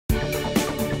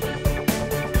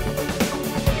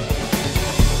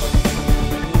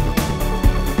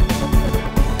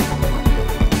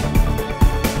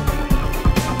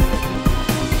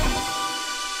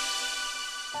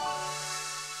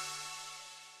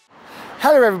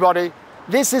Hello everybody,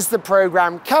 this is the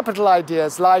program Capital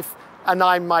Ideas Life and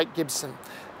I'm Mike Gibson.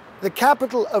 The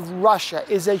capital of Russia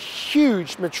is a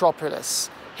huge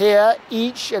metropolis. Here,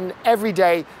 each and every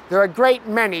day, there are a great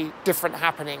many different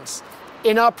happenings.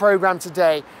 In our program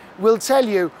today, we'll tell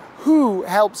you who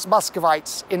helps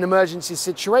Muscovites in emergency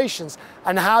situations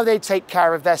and how they take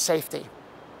care of their safety.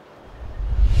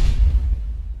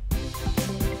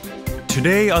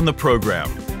 Today on the program,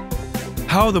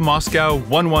 how the Moscow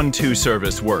 112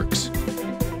 service works.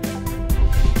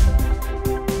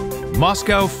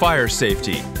 Moscow fire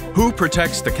safety. Who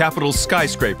protects the capital's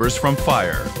skyscrapers from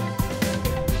fire?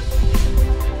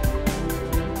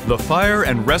 The Fire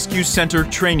and Rescue Center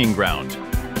training ground.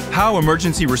 How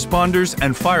emergency responders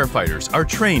and firefighters are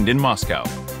trained in Moscow.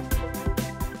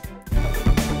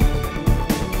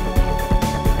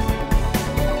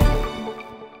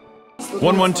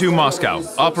 "112 Moscow,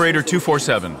 operator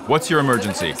 247. What's your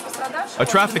emergency?" "A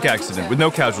traffic accident with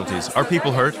no casualties. Are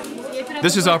people hurt?"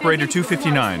 "This is operator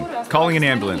 259. Calling an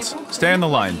ambulance. Stay on the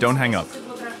line, don't hang up."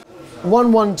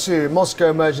 112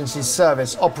 Moscow Emergency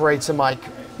Service, operator Mike.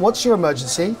 What's your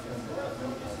emergency?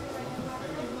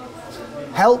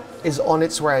 Help is on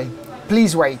its way.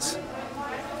 Please wait.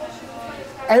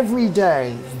 Every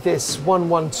day, this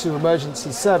 112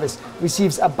 emergency service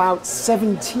receives about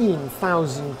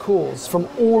 17,000 calls from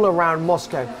all around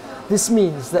Moscow. This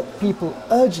means that people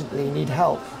urgently need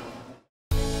help.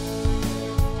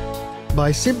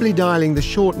 By simply dialing the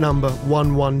short number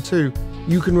 112,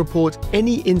 you can report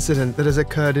any incident that has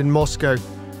occurred in Moscow.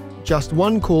 Just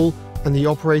one call and the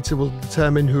operator will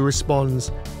determine who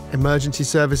responds: emergency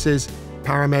services,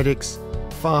 paramedics,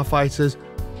 firefighters,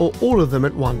 or all of them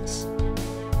at once.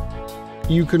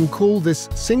 You can call this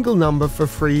single number for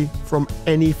free from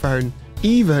any phone,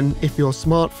 even if your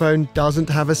smartphone doesn't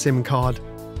have a SIM card.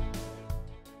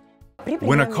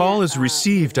 When a call is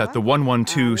received at the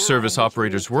 112 service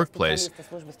operator's workplace,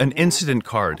 an incident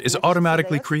card is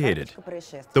automatically created.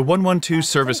 The 112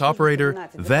 service operator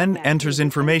then enters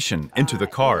information into the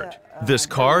card. This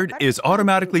card is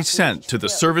automatically sent to the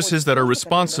services that are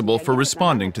responsible for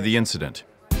responding to the incident.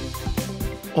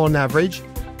 On average,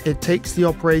 it takes the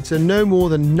operator no more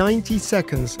than 90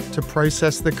 seconds to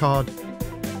process the card.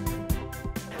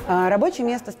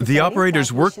 The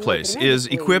operator's workplace is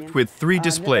equipped with 3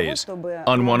 displays.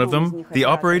 On one of them, the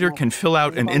operator can fill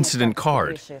out an incident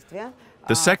card.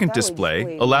 The second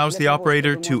display allows the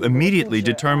operator to immediately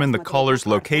determine the caller's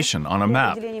location on a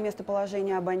map.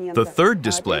 The third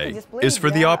display is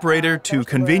for the operator to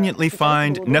conveniently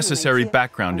find necessary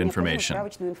background information.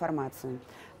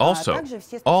 Also,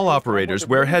 all operators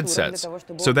wear headsets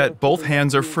so that both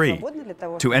hands are free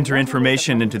to enter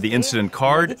information into the incident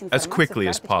card as quickly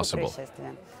as possible.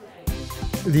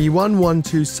 The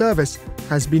 112 service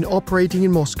has been operating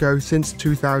in Moscow since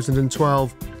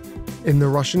 2012. In the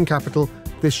Russian capital,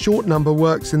 this short number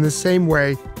works in the same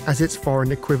way as its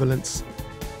foreign equivalents.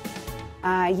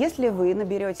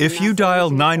 If you dial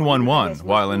 911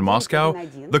 while in Moscow,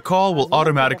 the call will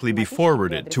automatically be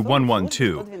forwarded to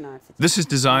 112. This is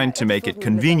designed to make it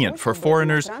convenient for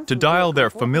foreigners to dial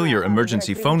their familiar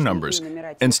emergency phone numbers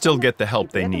and still get the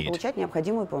help they need.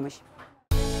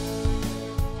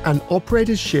 An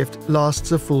operator's shift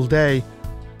lasts a full day.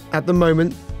 At the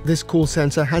moment, this call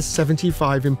center has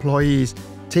 75 employees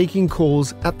taking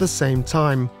calls at the same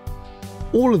time.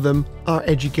 All of them are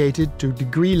educated to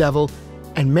degree level,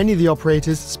 and many of the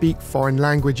operators speak foreign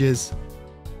languages.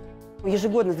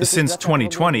 Since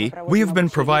 2020, we have been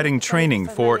providing training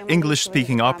for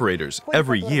English-speaking operators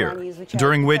every year,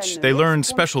 during which they learn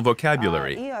special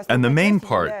vocabulary. And the main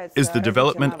part is the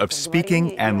development of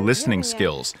speaking and listening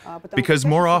skills, because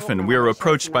more often we are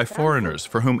approached by foreigners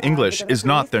for whom English is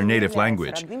not their native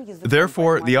language.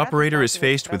 Therefore, the operator is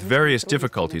faced with various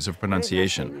difficulties of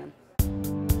pronunciation.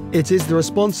 It is the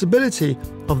responsibility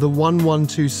of the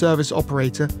 112 service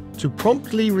operator to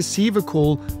promptly receive a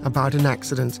call about an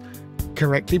accident,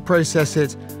 correctly process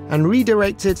it, and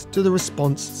redirect it to the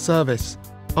response service.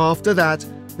 After that,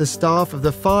 the staff of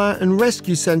the Fire and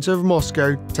Rescue Center of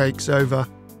Moscow takes over.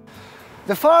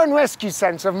 The Fire and Rescue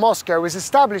Center of Moscow was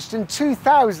established in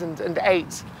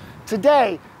 2008.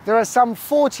 Today, there are some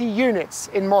 40 units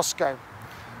in Moscow.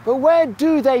 But where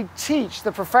do they teach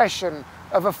the profession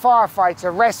of a firefighter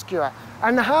rescuer,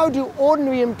 and how do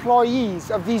ordinary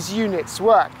employees of these units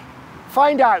work?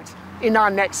 Find out in our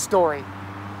next story.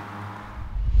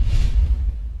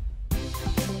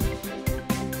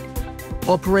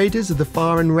 Operators of the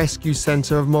Fire and Rescue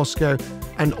Center of Moscow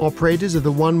and operators of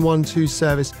the 112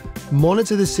 service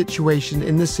monitor the situation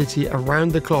in the city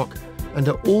around the clock and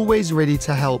are always ready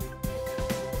to help.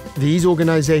 These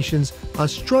organizations are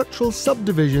structural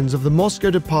subdivisions of the Moscow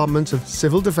Department of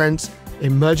Civil Defense,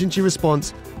 Emergency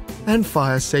Response, and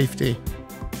Fire Safety.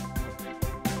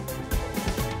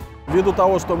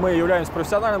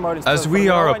 As we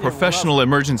are a professional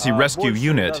emergency rescue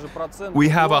unit, we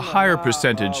have a higher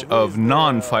percentage of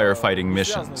non-firefighting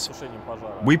missions.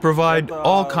 We provide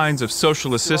all kinds of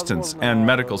social assistance and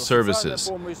medical services,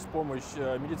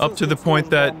 up to the point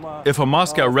that if a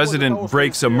Moscow resident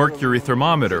breaks a mercury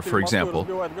thermometer, for example,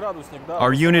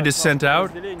 our unit is sent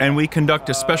out and we conduct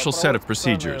a special set of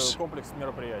procedures.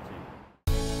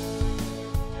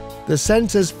 The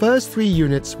center's first 3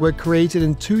 units were created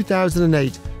in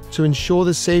 2008 to ensure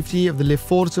the safety of the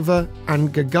Lefortovo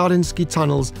and Gagarinsky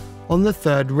tunnels on the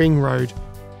 3rd Ring Road.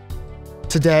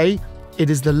 Today,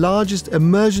 it is the largest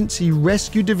emergency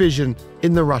rescue division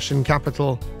in the Russian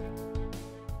capital.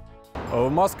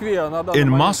 In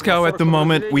Moscow at the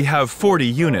moment, we have 40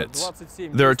 units.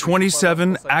 There are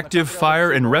 27 active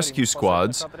fire and rescue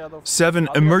squads, 7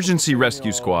 emergency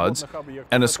rescue squads,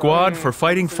 and a squad for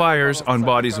fighting fires on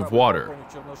bodies of water.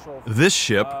 This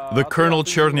ship, the Colonel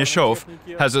Chernyshov,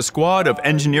 has a squad of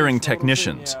engineering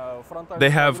technicians. They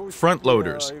have front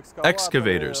loaders,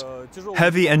 excavators,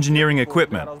 heavy engineering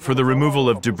equipment for the removal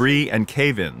of debris and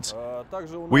cave-ins.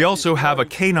 We also have a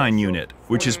canine unit,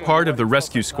 which is part of the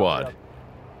rescue squad.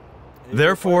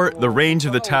 Therefore, the range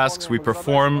of the tasks we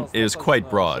perform is quite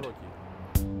broad.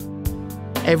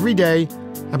 Every day,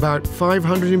 about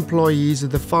 500 employees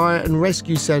of the Fire and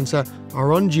Rescue Center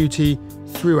are on duty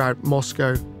throughout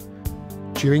Moscow.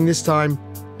 During this time,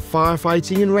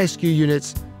 firefighting and rescue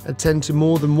units attend to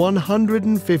more than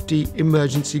 150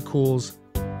 emergency calls.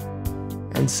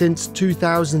 And since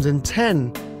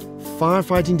 2010,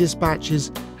 firefighting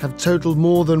dispatches have totaled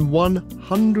more than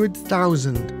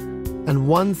 100,000, and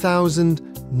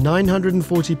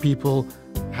 1,940 people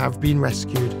have been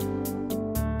rescued.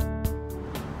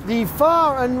 The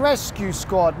Fire and Rescue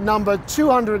Squad number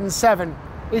 207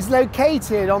 is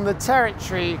located on the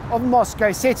territory of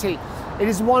Moscow City. It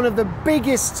is one of the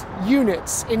biggest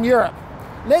units in Europe.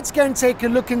 Let's go and take a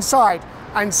look inside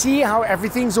and see how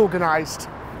everything's organized.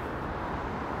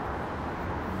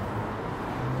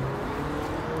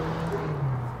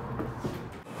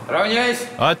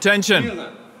 Attention!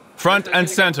 Front and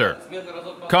center.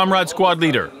 Comrade squad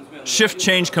leader. Shift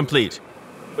change complete.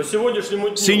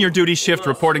 Senior duty shift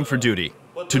reporting for duty.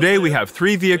 Today we have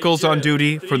 3 vehicles on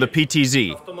duty for the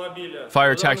PTZ,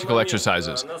 Fire Tactical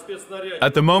Exercises.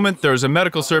 At the moment, there's a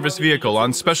medical service vehicle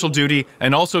on special duty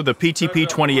and also the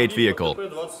PTP-28 vehicle.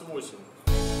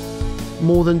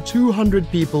 More than 200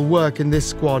 people work in this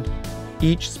squad.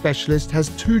 Each specialist has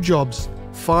 2 jobs,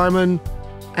 fireman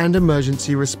and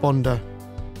emergency responder.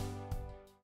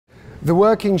 The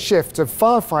working shift of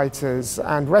firefighters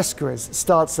and rescuers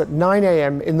starts at 9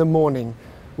 a.m. in the morning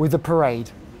with a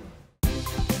parade.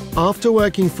 After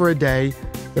working for a day,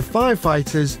 the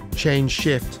firefighters change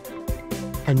shift.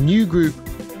 A new group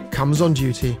comes on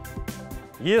duty.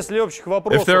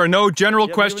 If there are no general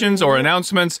questions or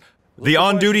announcements, the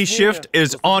on-duty shift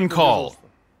is on call.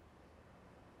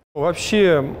 In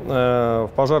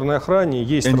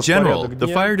general, the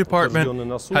fire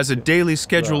department has a daily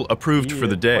schedule approved for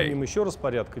the day.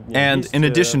 And in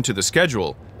addition to the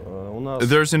schedule,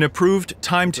 there's an approved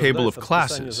timetable of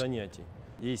classes.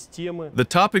 The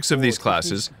topics of these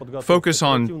classes focus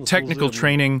on technical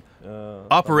training,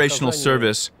 operational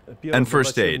service, and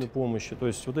first aid.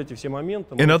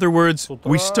 In other words,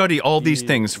 we study all these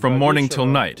things from morning till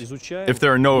night, if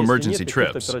there are no emergency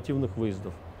trips.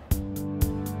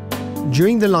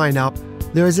 During the lineup,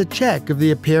 there is a check of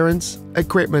the appearance,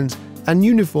 equipment, and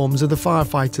uniforms of the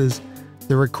firefighters.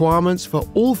 The requirements for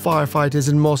all firefighters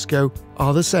in Moscow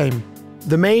are the same.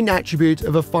 The main attribute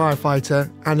of a firefighter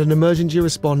and an emergency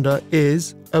responder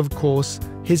is, of course,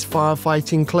 his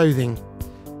firefighting clothing.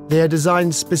 They are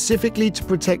designed specifically to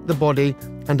protect the body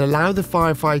and allow the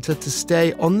firefighter to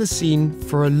stay on the scene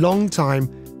for a long time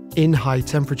in high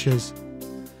temperatures.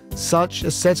 Such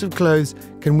a set of clothes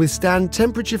can withstand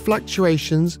temperature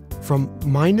fluctuations from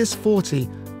 -40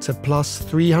 to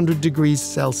 +300 degrees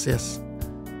Celsius.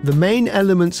 The main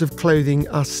elements of clothing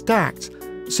are stacked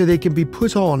so they can be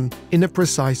put on in a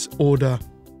precise order.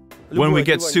 When we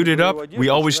get suited up, we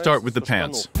always start with the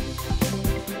pants.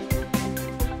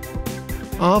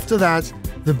 After that,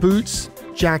 the boots,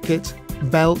 jacket,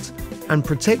 belt, and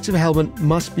protective helmet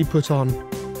must be put on.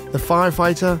 The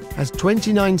firefighter has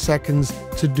 29 seconds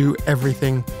to do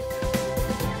everything.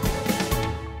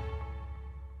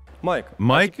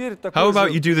 Mike, how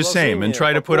about you do the same and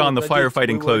try to put on the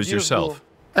firefighting clothes yourself?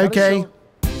 Okay.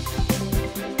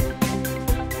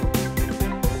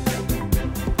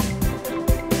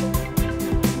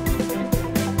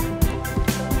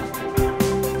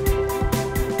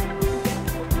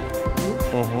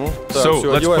 So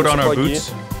let's put on our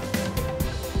boots.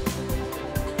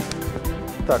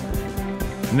 Так.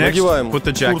 Next, put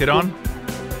the jacket on.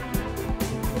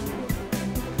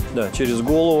 Да, через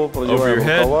голову Over your продеваем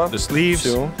head, рукава. the sleeves.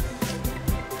 Всё.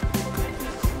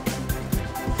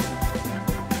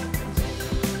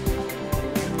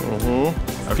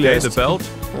 Okay, the belt.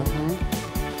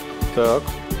 Так.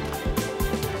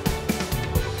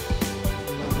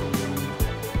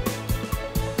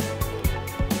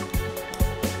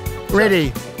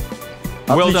 Ready.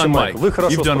 Well Отлично, done, Майк. Mike. Вы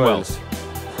хорошо You've done well. справились.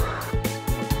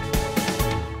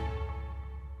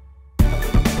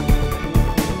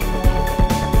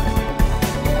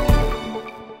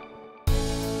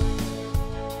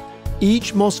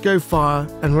 Each Moscow fire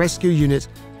and rescue unit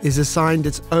is assigned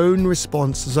its own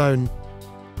response zone.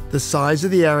 The size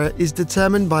of the area is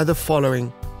determined by the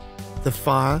following. The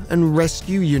fire and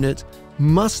rescue unit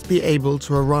must be able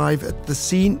to arrive at the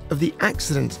scene of the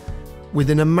accident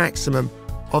within a maximum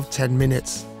of 10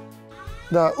 minutes.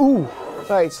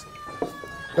 Right.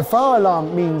 The fire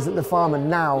alarm means that the firemen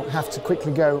now have to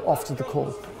quickly go off to the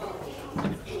call.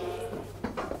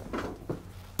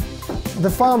 The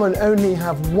firemen only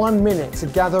have 1 minute to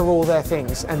gather all their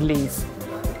things and leave.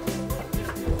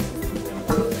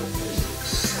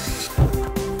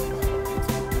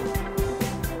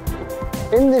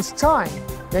 In this time,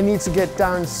 they need to get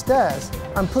downstairs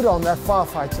and put on their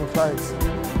firefighting clothes.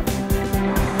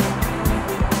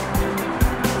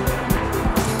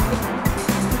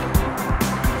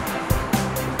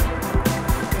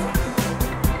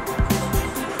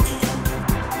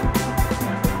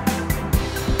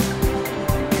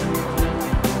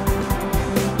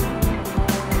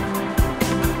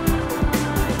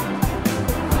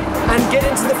 And get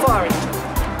into the fire engine.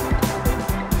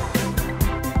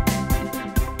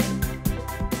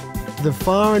 The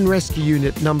Fire and Rescue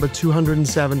Unit number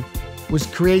 207 was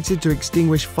created to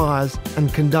extinguish fires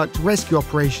and conduct rescue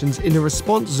operations in a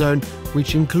response zone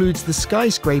which includes the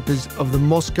skyscrapers of the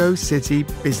Moscow City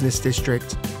Business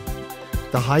District.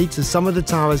 The height of some of the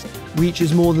towers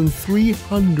reaches more than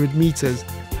 300 meters.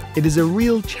 It is a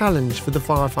real challenge for the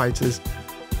firefighters.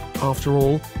 After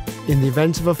all, in the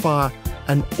event of a fire,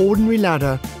 an ordinary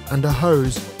ladder and a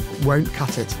hose won't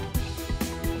cut it.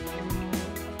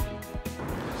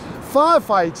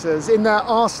 Firefighters in their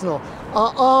arsenal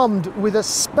are armed with a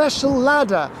special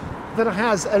ladder that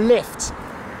has a lift.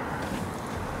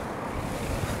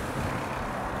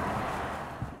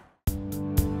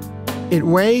 It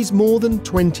weighs more than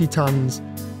 20 tons.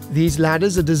 These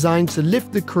ladders are designed to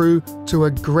lift the crew to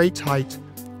a great height,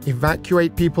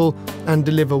 evacuate people, and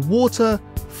deliver water,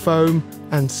 foam,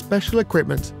 and special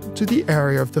equipment to the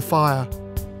area of the fire.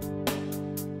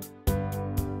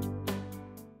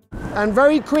 And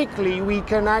very quickly, we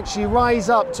can actually rise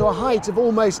up to a height of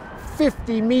almost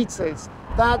 50 meters.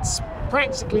 That's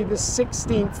practically the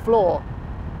 16th floor.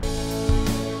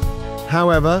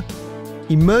 However,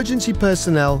 emergency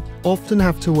personnel often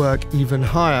have to work even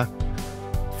higher.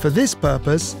 For this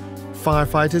purpose,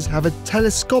 firefighters have a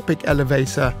telescopic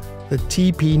elevator, the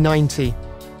TP90.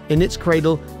 In its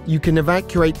cradle, you can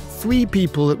evacuate 3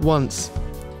 people at once.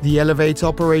 The elevator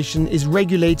operation is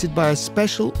regulated by a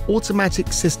special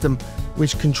automatic system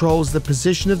which controls the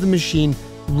position of the machine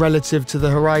relative to the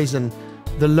horizon,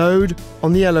 the load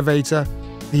on the elevator,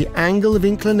 the angle of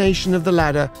inclination of the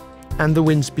ladder, and the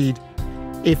wind speed.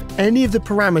 If any of the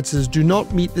parameters do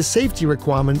not meet the safety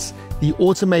requirements, the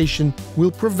automation will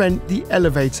prevent the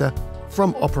elevator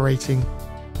from operating.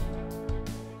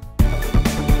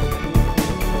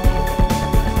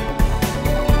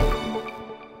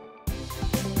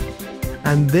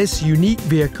 And this unique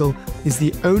vehicle is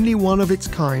the only one of its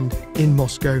kind in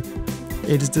Moscow.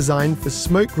 It is designed for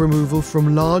smoke removal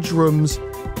from large rooms,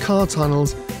 car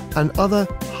tunnels, and other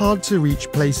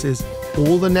hard-to-reach places.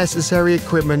 All the necessary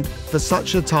equipment for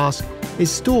such a task is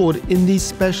stored in these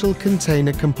special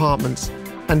container compartments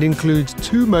and includes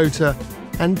 2 motor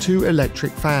and 2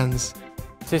 electric fans.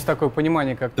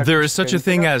 There is such a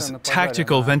thing as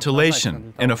tactical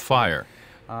ventilation in a fire.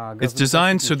 It's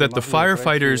designed so that the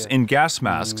firefighters in gas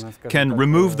masks can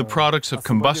remove the products of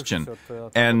combustion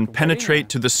and penetrate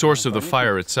to the source of the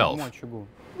fire itself.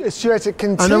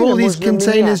 And are all these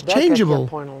containers changeable?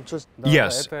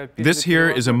 Yes, this here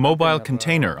is a mobile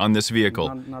container on this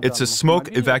vehicle. It's a smoke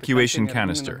evacuation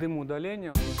canister.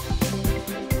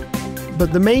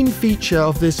 But the main feature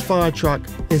of this fire truck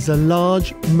is a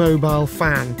large mobile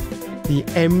fan, the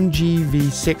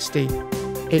MGV-60.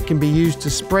 It can be used to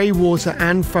spray water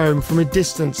and foam from a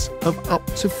distance of up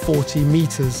to 40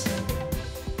 meters.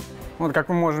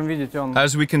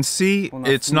 As we can see,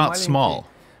 it's not small.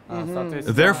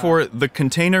 Therefore, the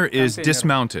container is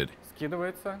dismounted.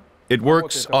 It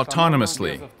works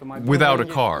autonomously, without a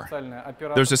car.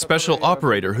 There's a special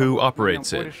operator who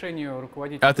operates it.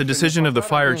 At the decision of the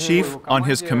fire chief, on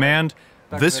his command,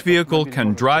 this vehicle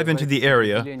can drive into the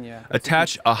area,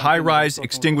 attach a high-rise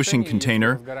extinguishing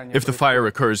container, if the fire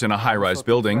occurs in a high-rise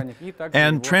building,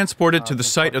 and transport it to the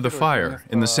site of the fire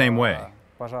in the same way.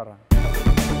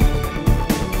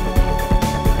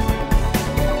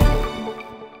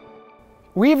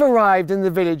 We've arrived in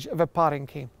the village of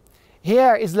Aparinki.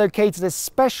 Here is located a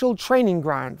special training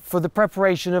ground for the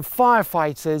preparation of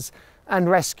firefighters and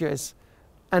rescuers,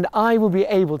 and I will be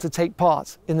able to take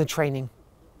part in the training.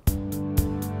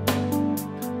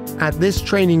 At this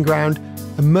training ground,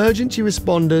 emergency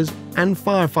responders and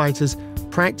firefighters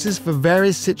practice for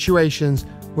various situations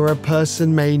where a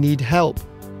person may need help,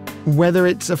 whether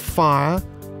it's a fire,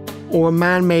 or a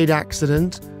man-made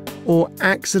accident, or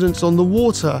accidents on the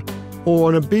water, or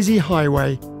on a busy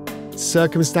highway.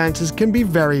 Circumstances can be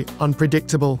very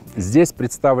unpredictable.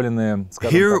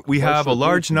 Here we have a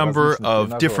large number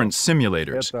of different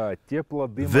simulators.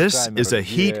 This is a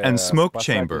heat and smoke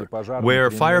chamber where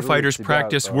firefighters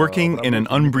practice working in an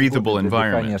unbreathable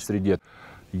environment.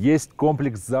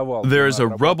 There's a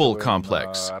rubble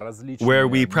complex where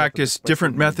we practice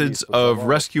different methods of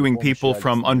rescuing people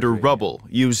from under rubble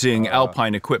using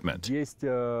alpine equipment.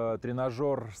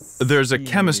 There's a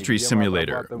chemistry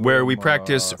simulator where we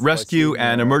practice rescue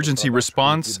and emergency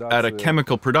response at a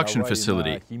chemical production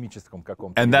facility.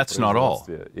 And that's not all.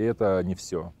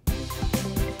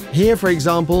 Here, for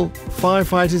example,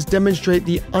 firefighters demonstrate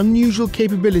the unusual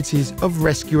capabilities of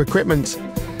rescue equipment.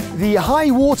 The high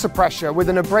water pressure with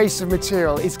an abrasive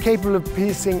material is capable of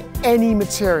piercing any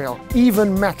material,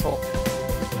 even metal.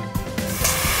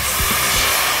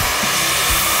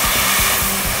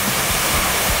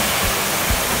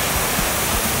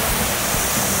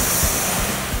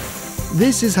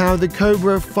 This is how the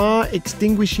Cobra fire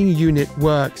extinguishing unit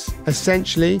works.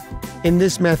 Essentially, in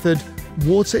this method,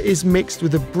 water is mixed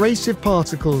with abrasive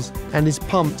particles and is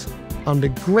pumped under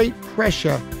great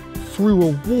pressure through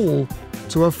a wall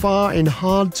to a fire in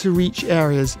hard-to-reach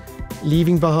areas,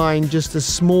 leaving behind just a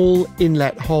small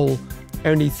inlet hole,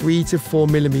 only 3 to 4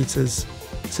 millimeters.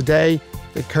 Today,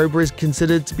 the Cobra is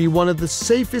considered to be one of the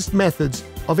safest methods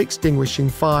of extinguishing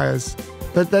fires.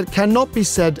 But that cannot be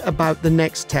said about the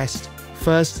next test.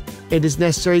 First, it is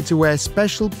necessary to wear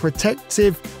special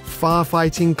protective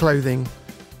firefighting clothing.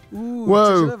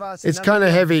 Whoa, it's kind of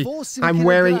heavy. I'm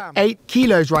wearing 8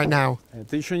 kilos right now.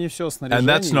 And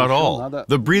that's not all.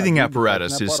 The breathing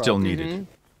apparatus is still needed.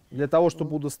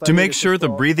 To make sure the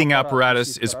breathing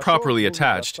apparatus is properly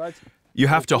attached, you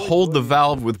have to hold the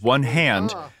valve with one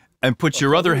hand and put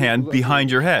your other hand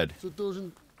behind your head.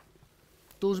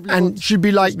 And it should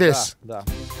be like this.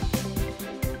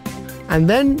 And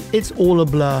then it's all a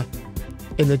blur.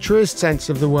 In the truest sense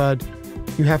of the word,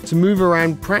 you have to move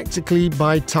around practically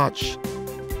by touch.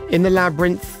 In the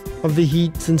labyrinth of the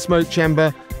heat and smoke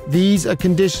chamber, these are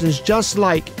conditions just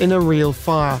like in a real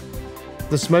fire.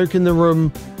 The smoke in the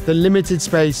room, the limited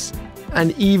space,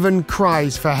 and even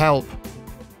cries for help.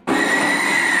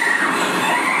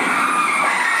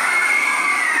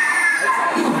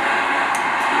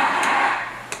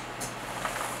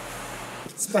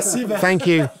 Thank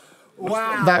you.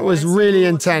 Wow, that was really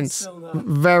intense.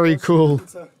 Very cool.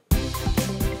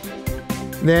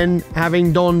 Then,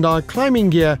 having donned our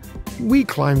climbing gear, we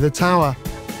climb the tower.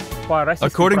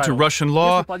 According to Russian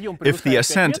law, if the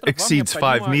ascent exceeds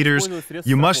 5 meters,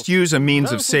 you must use a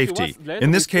means of safety. In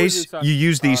this case, you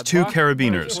use these 2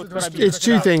 carabiners. It's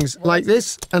 2 things, like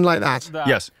this and like that.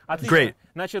 Yes, great.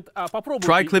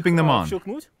 Try clipping them on.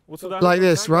 Like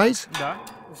this, right?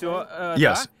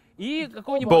 Yes,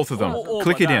 both of them.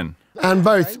 Click it in. And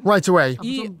both, right away.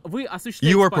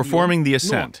 You are performing the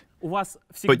ascent,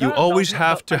 but you always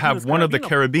have to have one of the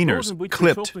carabiners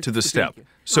clipped to the step.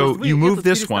 So you move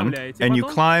this one and you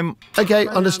climb. Okay,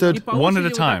 understood. One at a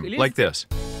time, like this.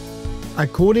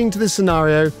 According to the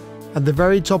scenario, at the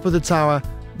very top of the tower,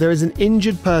 there is an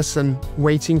injured person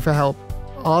waiting for help.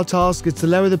 Our task is to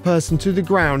lower the person to the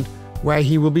ground, where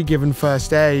he will be given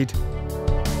first aid.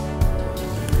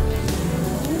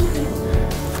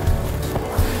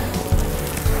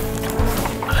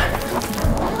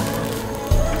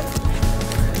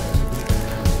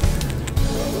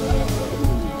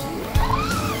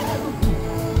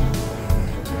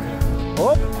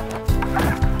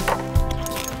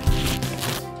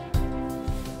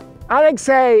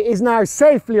 Alexei is now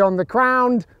safely on the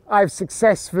ground. I've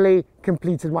successfully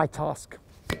completed my task.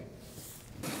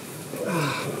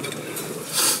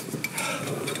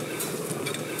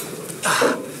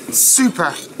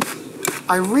 Super.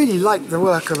 I really like the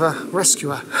work of a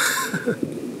rescuer.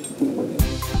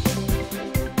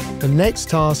 The next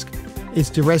task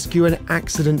is to rescue an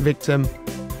accident victim.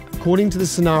 According to the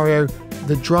scenario,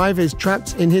 the driver is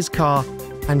trapped in his car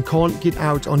and can't get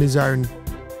out on his own.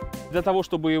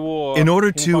 In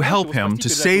order to help him, to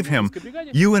save him,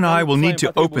 you and I will need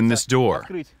to open this door,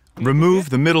 remove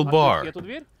the middle bar,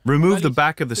 remove the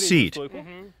back of the seat,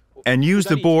 and use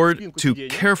the board to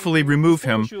carefully remove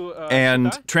him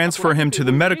and transfer him to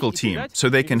the medical team so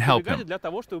they can help him.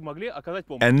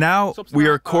 And now we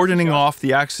are cordoning off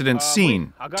the accident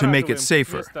scene to make it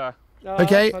safer.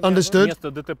 Okay, understood.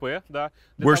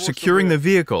 We're securing the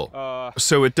vehicle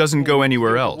so it doesn't go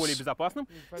anywhere else.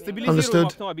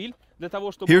 Understood.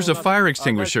 Here's a fire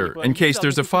extinguisher in case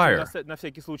there's a fire.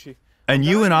 And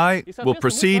you and I will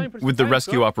proceed with the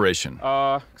rescue operation.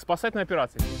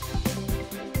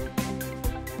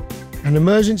 An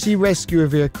emergency rescue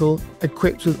vehicle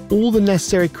equipped with all the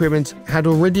necessary equipment had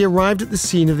already arrived at the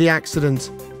scene of the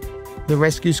accident. The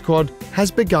rescue squad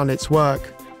has begun its work.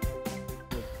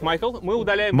 Michael,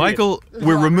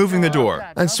 we're removing the door.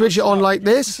 And switch it on like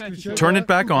this? Turn it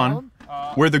back on,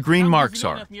 where the green marks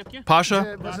are.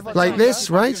 Pasha? Like this,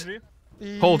 right?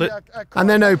 Hold it. And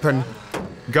then open.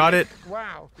 Got it.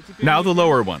 Now the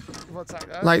lower one.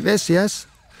 Like this, yes?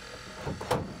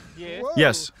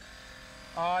 Yes.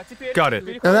 Got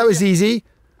it. Now that was easy.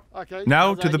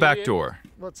 Now to the back door.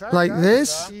 Like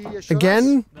this?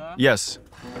 Again? Yes.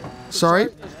 Sorry.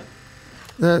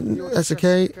 That's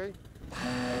okay.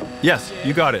 Yes,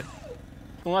 you got it.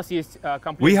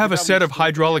 We have a set of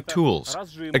hydraulic tools,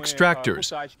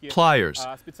 extractors, pliers,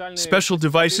 special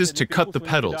devices to cut the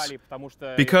pedals.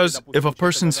 Because if a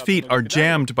person's feet are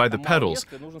jammed by the pedals,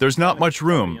 there's not much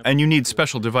room and you need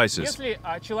special devices.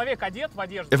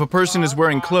 If a person is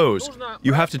wearing clothes,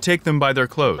 you have to take them by their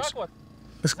clothes.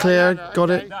 It's clear,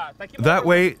 got it. That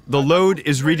way, the load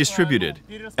is redistributed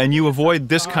and you avoid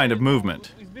this kind of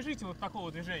movement.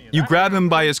 You grab him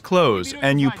by his clothes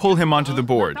and you pull him onto the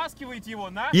board.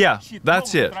 Yeah,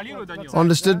 that's it.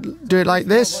 Understood. Do it like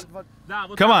this.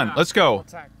 Come on, let's go.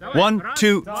 1,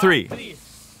 2, 3.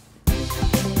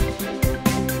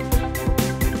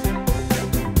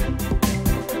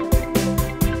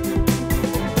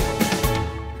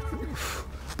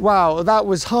 Wow, that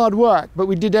was hard work, but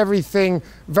we did everything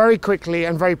very quickly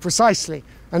and very precisely.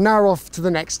 And now we're off to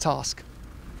the next task.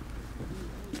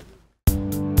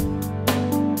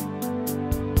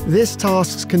 This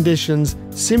task's conditions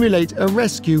simulate a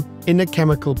rescue in a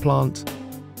chemical plant.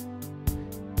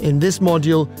 In this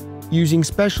module, using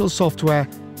special software,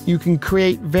 you can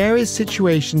create various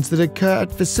situations that occur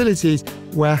at facilities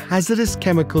where hazardous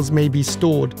chemicals may be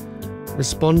stored.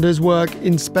 Responders work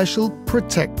in special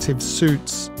protective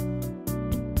suits.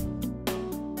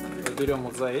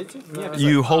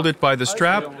 You hold it by the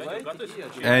strap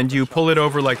and you pull it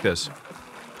over like this.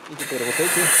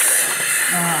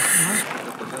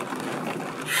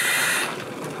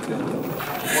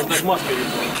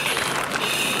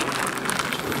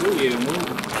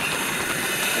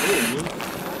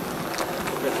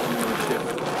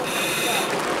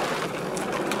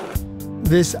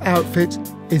 This outfit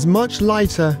is much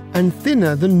lighter and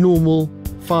thinner than normal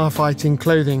firefighting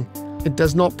clothing. It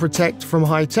does not protect from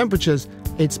high temperatures.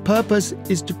 Its purpose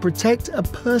is to protect a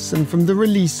person from the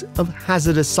release of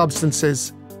hazardous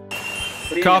substances.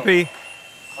 Copy.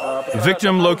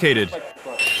 Victim located.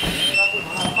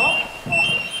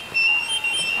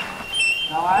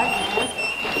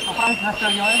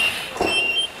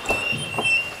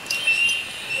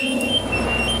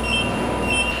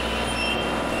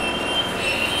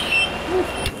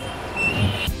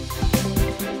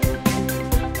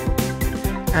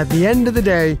 At the end of the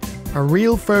day, a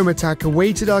real foam attack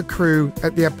awaited our crew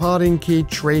at the Aparinki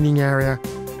training area.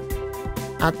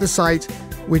 At the site,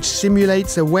 which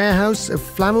simulates a warehouse of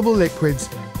flammable liquids,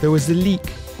 there was a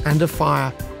leak and a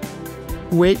fire,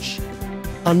 which,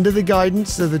 under the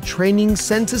guidance of the training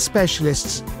center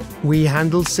specialists, we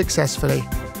handled successfully.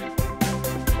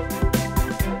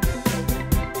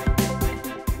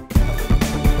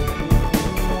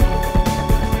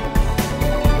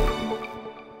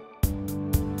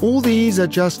 All these are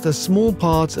just a small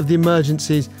part of the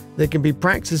emergencies that can be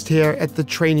practiced here at the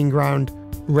training ground.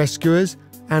 Rescuers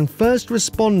and first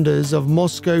responders of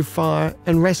Moscow Fire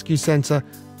and Rescue Center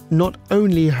not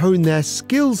only hone their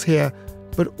skills here,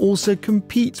 but also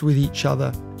compete with each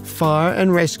other. Fire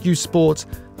and rescue sports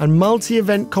and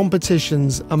multi-event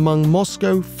competitions among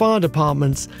Moscow fire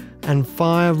departments and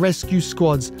fire rescue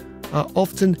squads are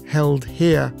often held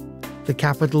here. The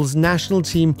capital's national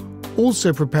team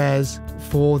also prepares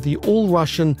for the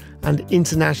all-Russian and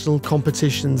international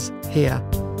competitions here.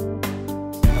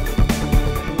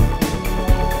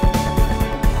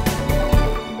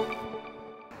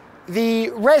 The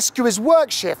rescuers'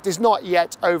 work shift is not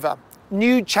yet over.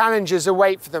 New challenges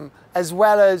await for them, as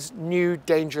well as new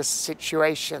dangerous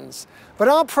situations. But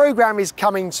our program is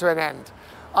coming to an end.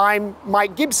 I'm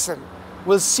Mike Gibson.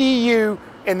 We'll see you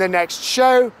in the next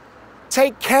show.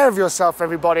 Take care of yourself,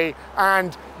 everybody,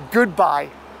 and goodbye.